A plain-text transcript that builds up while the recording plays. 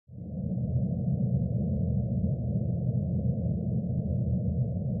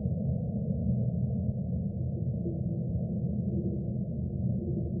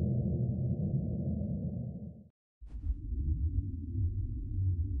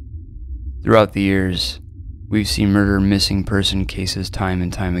Throughout the years, we've seen murder and missing person cases time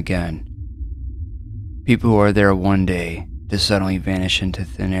and time again. People who are there one day to suddenly vanish into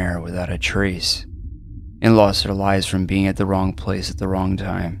thin air without a trace, and lost their lives from being at the wrong place at the wrong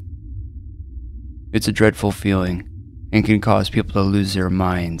time. It's a dreadful feeling, and can cause people to lose their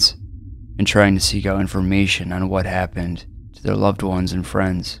minds in trying to seek out information on what happened to their loved ones and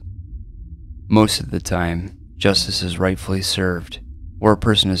friends. Most of the time, justice is rightfully served, or a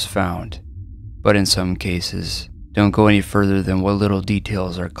person is found, but in some cases, don't go any further than what little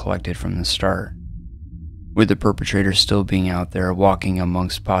details are collected from the start, with the perpetrator still being out there walking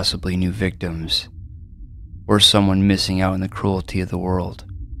amongst possibly new victims, or someone missing out in the cruelty of the world.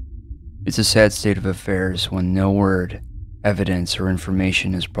 It's a sad state of affairs when no word, evidence, or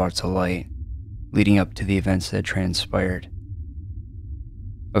information is brought to light, leading up to the events that transpired.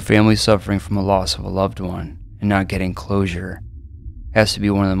 A family suffering from the loss of a loved one and not getting closure has to be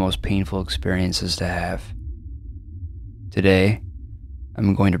one of the most painful experiences to have. Today,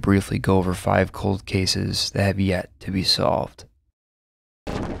 I'm going to briefly go over 5 cold cases that have yet to be solved.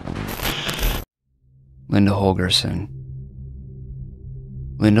 Linda Holgerson.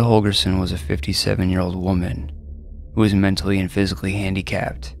 Linda Holgerson was a 57-year-old woman who was mentally and physically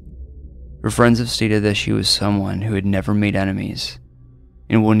handicapped. Her friends have stated that she was someone who had never made enemies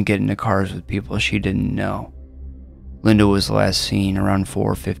and wouldn't get into cars with people she didn't know. Linda was last seen around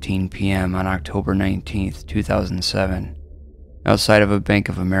 4:15 p.m. on October 19, 2007, outside of a Bank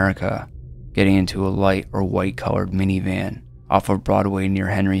of America, getting into a light or white-colored minivan off of Broadway near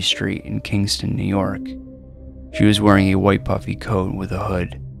Henry Street in Kingston, New York. She was wearing a white puffy coat with a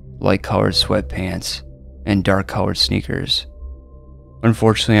hood, light-colored sweatpants, and dark-colored sneakers.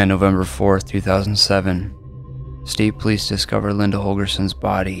 Unfortunately, on November 4, 2007, state police discovered Linda Holgerson's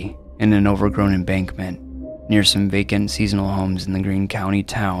body in an overgrown embankment near some vacant seasonal homes in the Greene County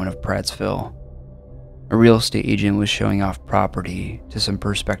town of Prattsville. A real estate agent was showing off property to some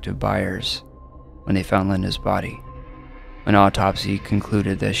prospective buyers when they found Linda's body. An autopsy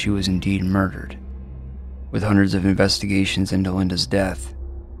concluded that she was indeed murdered. With hundreds of investigations into Linda's death,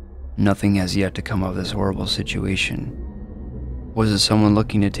 nothing has yet to come of this horrible situation. Was it someone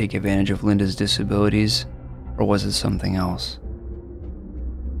looking to take advantage of Linda's disabilities, or was it something else?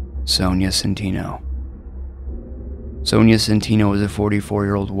 Sonia Centino. Sonia Centino was a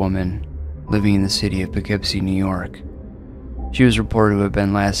 44-year-old woman living in the city of Poughkeepsie, New York. She was reported to have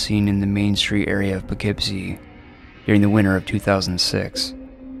been last seen in the Main Street area of Poughkeepsie during the winter of 2006.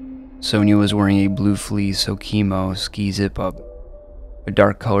 Sonia was wearing a blue fleece Okemo ski zip-up, a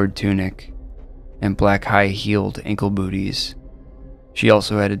dark-colored tunic, and black high-heeled ankle booties. She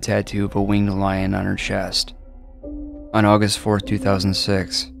also had a tattoo of a winged lion on her chest. On August 4,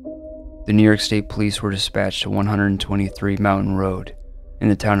 2006, the New York State Police were dispatched to 123 Mountain Road in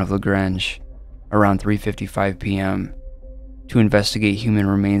the town of LaGrange around 3:55 p.m. to investigate human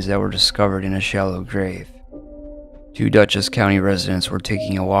remains that were discovered in a shallow grave. 2 Dutchess County residents were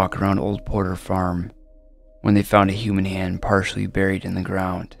taking a walk around Old Porter Farm when they found a human hand partially buried in the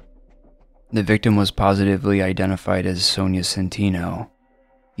ground. The victim was positively identified as Sonia Centino.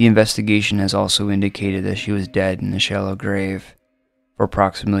 The investigation has also indicated that she was dead in the shallow grave for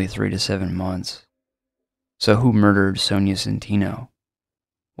approximately 3 to 7 months. So who murdered Sonia Centino?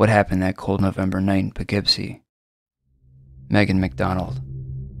 What happened that cold November night in Poughkeepsie? McDonald.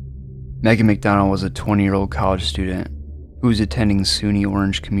 McDonald was a 20-year-old college student who was attending SUNY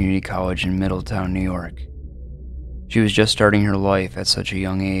Orange Community College in Middletown, New York. She was just starting her life at such a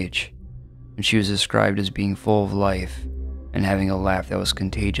young age, and she was described as being full of life and having a laugh that was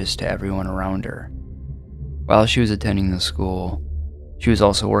contagious to everyone around her. While she was attending the school, she was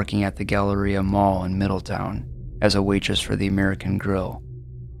also working at the Galleria Mall in Middletown as a waitress for the American Grill.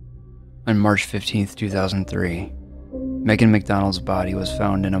 On March 15, 2003, McDonald's body was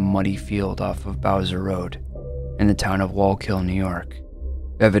found in a muddy field off of Bowser Road in the town of Wallkill, New York.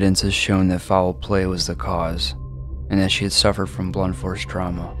 Evidence has shown that foul play was the cause and that she had suffered from blunt force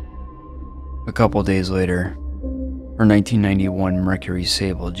trauma. A couple days later, her 1991 Mercury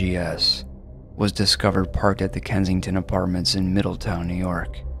Sable GS was discovered parked at the Kensington Apartments in Middletown, New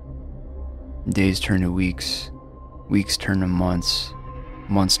York. Days turned to weeks, weeks turned to months,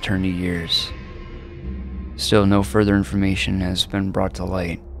 months turned to years. Still, no further information has been brought to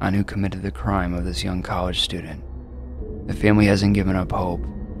light on who committed the crime of this young college student. The family hasn't given up hope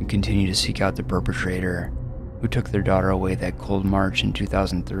and continue to seek out the perpetrator who took their daughter away that cold March in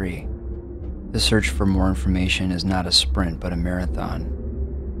 2003. The search for more information is not a sprint but a marathon.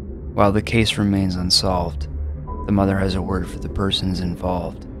 While the case remains unsolved, the mother has a word for the persons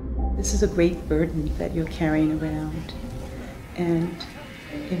involved. This is a great burden that you're carrying around, and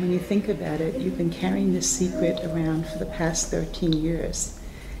And when you think about it, you've been carrying this secret around for the past 13 years.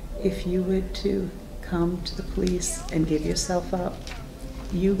 If you were to come to the police and give yourself up,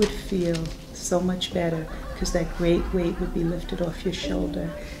 you would feel so much better, because that great weight would be lifted off your shoulder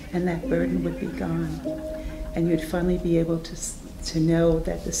and that burden would be gone. And you'd finally be able to know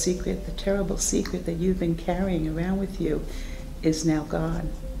that the secret, the terrible secret that you've been carrying around with you, is now gone.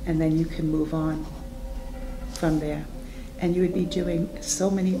 And then you can move on from there. And you would be doing so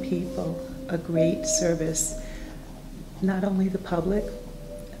many people a great service, not only the public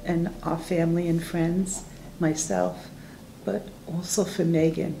and our family and friends, myself, but also for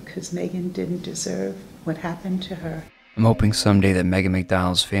Megan, because Megan didn't deserve what happened to her. I'm hoping someday that Megan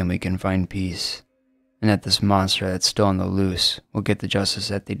McDonald's family can find peace, and that this monster that's still on the loose will get the justice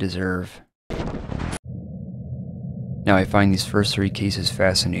that they deserve. Now, I find these first 3 cases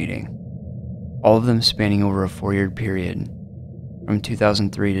fascinating, all of them spanning over a 4-year period, from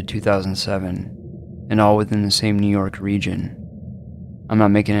 2003 to 2007, and all within the same New York region. I'm not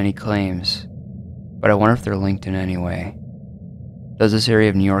making any claims, but I wonder if they're linked in any way. Does this area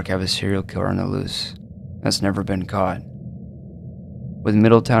of New York have a serial killer on the loose that's never been caught? With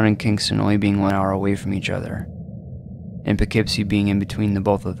Middletown and Kingston only being 1 hour away from each other, and Poughkeepsie being in between the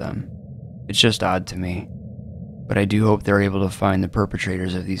both of them, it's just odd to me. But I do hope they're able to find the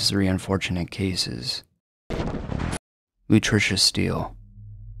perpetrators of these 3 unfortunate cases. Lutricia Steele.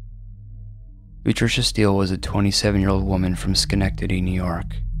 Lutricia Steele was a 27-year-old woman from Schenectady, New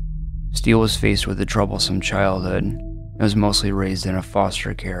York. Steele was faced with a troublesome childhood and was mostly raised in a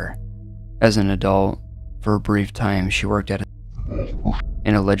foster care. As an adult, for a brief time, she worked at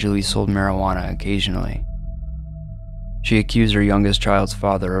and allegedly sold marijuana occasionally. She accused her youngest child's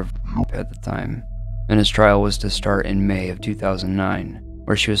father of at the time, and his trial was to start in May of 2009,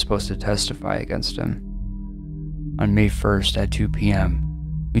 where she was supposed to testify against him. On May 1st at 2 p.m.,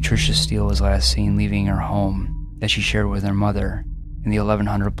 Lutricia Steele was last seen leaving her home that she shared with her mother in the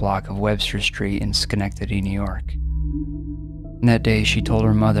 1100 block of Webster Street in Schenectady, New York. And that day, she told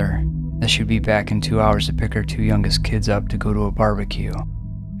her mother that she would be back in 2 hours to pick her 2 youngest kids up to go to a barbecue.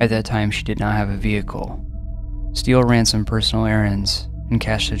 At that time, she did not have a vehicle. Steele ran some personal errands and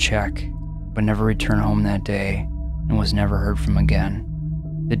cashed a check, but never returned home that day and was never heard from again.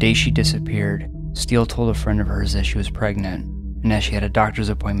 The day she disappeared, Steele told a friend of hers that she was pregnant and that she had a doctor's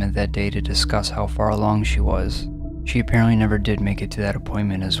appointment that day to discuss how far along she was. She apparently never did make it to that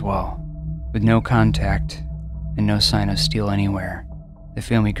appointment as well. With no contact and no sign of Steele anywhere, the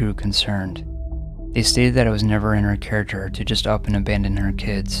family grew concerned. They stated that it was never in her character to just up and abandon her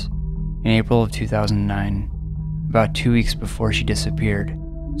kids. In April of 2009, about 2 weeks before she disappeared,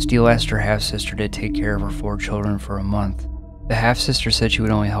 Steele asked her half-sister to take care of her 4 children for a month. The half-sister said she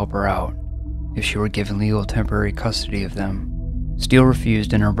would only help her out if she were given legal temporary custody of them. Steele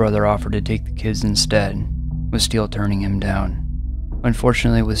refused, and her brother offered to take the kids instead, with Steele turning him down.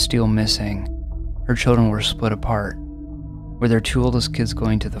 Unfortunately, with Steele missing, her children were split apart, with her 2 oldest kids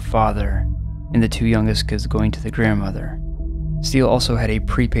going to the father and the 2 youngest kids going to the grandmother. Steele also had a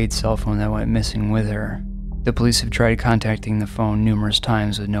prepaid cell phone that went missing with her. The police have tried contacting the phone numerous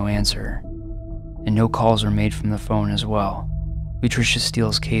times with no answer, and no calls were made from the phone as well. Lutricia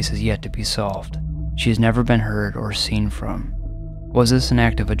Steele's case is yet to be solved. She has never been heard or seen from. Was this an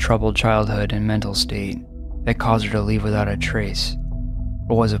act of a troubled childhood and mental state that caused her to leave without a trace?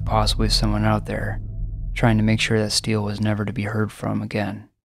 Or was it possibly someone out there trying to make sure that Steele was never to be heard from again?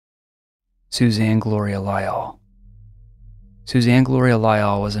 Suzanne Gloria Lyall. Suzanne Gloria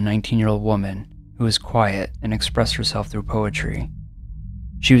Lyall was a 19-year-old woman who was quiet and expressed herself through poetry.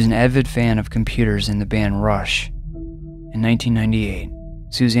 She was an avid fan of computers in the band Rush. In 1998,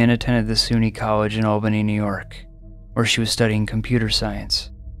 Suzanne attended the SUNY College in Albany, New York, where she was studying computer science.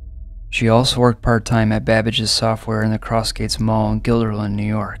 She also worked part-time at Babbage's Software in the Crossgates Mall in Guilderland, New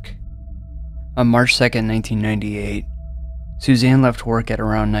York. On March 2, 1998, Suzanne left work at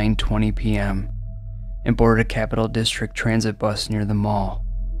around 9:20 p.m. and boarded a Capital District transit bus near the mall.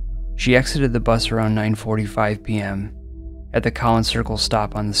 She exited the bus around 9:45 p.m. at the Collins Circle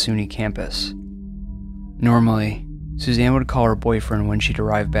stop on the SUNY campus. Normally, Suzanne would call her boyfriend when she'd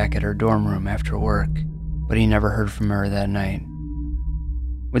arrive back at her dorm room after work, but he never heard from her that night.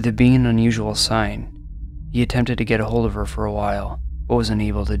 With it being an unusual sign, he attempted to get a hold of her for a while, but was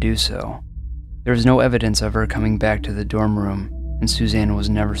unable to do so. There was no evidence of her coming back to the dorm room, and Suzanne was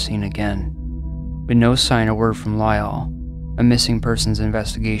never seen again. With no sign or word from Lyall, a missing persons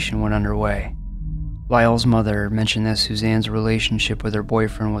investigation went underway. Lyall's mother mentioned that Suzanne's relationship with her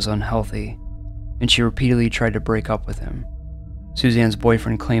boyfriend was unhealthy, and she repeatedly tried to break up with him. Suzanne's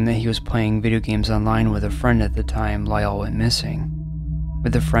boyfriend claimed that he was playing video games online with a friend at the time Lyall went missing.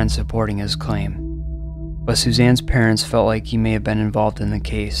 with a friend supporting his claim. But Suzanne's parents felt like he may have been involved in the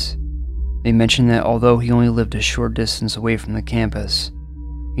case. They mentioned that although he only lived a short distance away from the campus,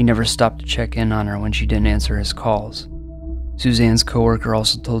 he never stopped to check in on her when she didn't answer his calls. Suzanne's coworker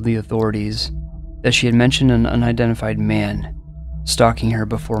also told the authorities that she had mentioned an unidentified man stalking her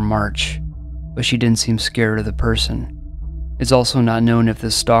before March, but she didn't seem scared of the person. It's also not known if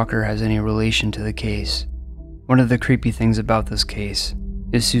this stalker has any relation to the case. One of the creepy things about this case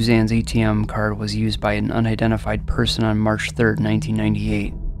is Suzanne's ATM card was used by an unidentified person on March 3rd,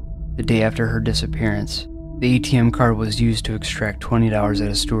 1998, the day after her disappearance. The ATM card was used to extract $20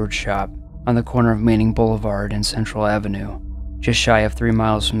 at a steward shop on the corner of Manning Boulevard and Central Avenue, just shy of 3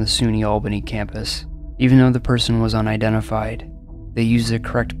 miles from the SUNY Albany campus. Even though the person was unidentified, they used the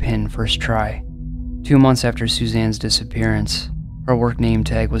correct PIN first try. 2 months after Suzanne's disappearance, her work name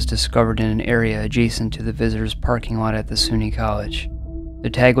tag was discovered in an area adjacent to the visitors' parking lot at the SUNY College. The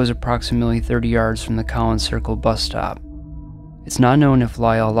tag was approximately 30 yards from the Collins Circle bus stop. It's not known if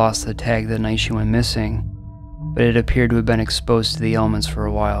Lyall lost the tag the night she went missing, but it appeared to have been exposed to the elements for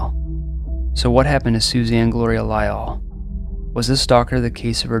a while. So what happened to Suzanne Gloria Lyall? Was this stalker the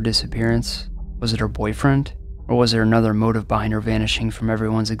case of her disappearance? Was it her boyfriend? Or was there another motive behind her vanishing from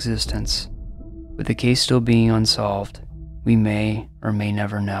everyone's existence? With the case still being unsolved, we may or may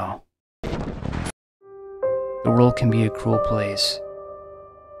never know. The world can be a cruel place.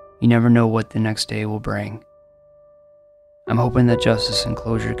 You never know what the next day will bring. I'm hoping that justice and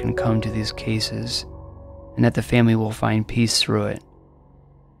closure can come to these cases, and that the family will find peace through it.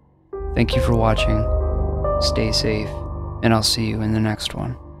 Thank you for watching, stay safe, and I'll see you in the next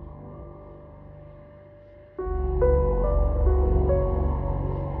one.